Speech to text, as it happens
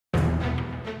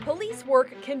Police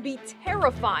work can be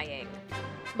terrifying.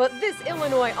 But this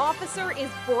Illinois officer is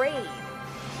brave.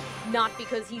 Not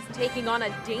because he's taking on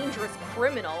a dangerous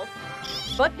criminal,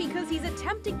 but because he's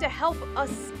attempting to help a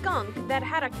skunk that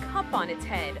had a cup on its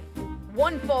head.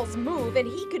 One false move and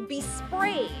he could be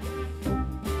sprayed.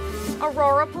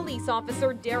 Aurora police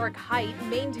officer Derek Height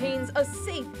maintains a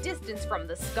safe distance from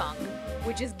the skunk,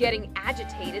 which is getting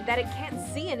agitated that it can't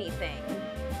see anything.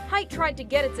 Height tried to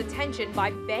get its attention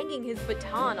by banging his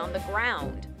baton on the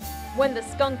ground. When the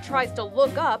skunk tries to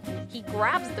look up, he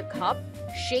grabs the cup,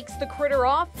 shakes the critter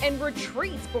off, and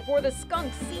retreats before the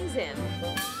skunk sees him.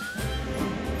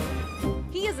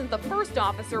 He isn't the first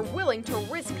officer willing to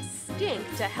risk stink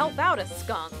to help out a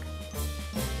skunk.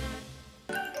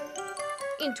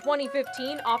 In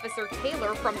 2015, Officer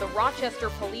Taylor from the Rochester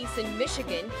Police in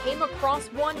Michigan came across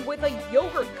one with a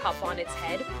yogurt cup on its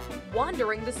head,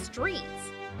 wandering the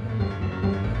streets.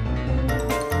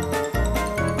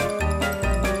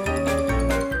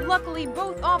 Luckily,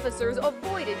 both officers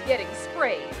avoided getting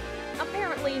sprayed.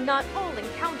 Apparently, not all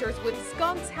encounters with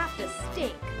skunks have to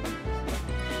stink.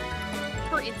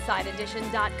 For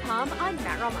InsideEdition.com, I'm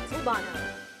Mara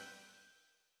Montalbano.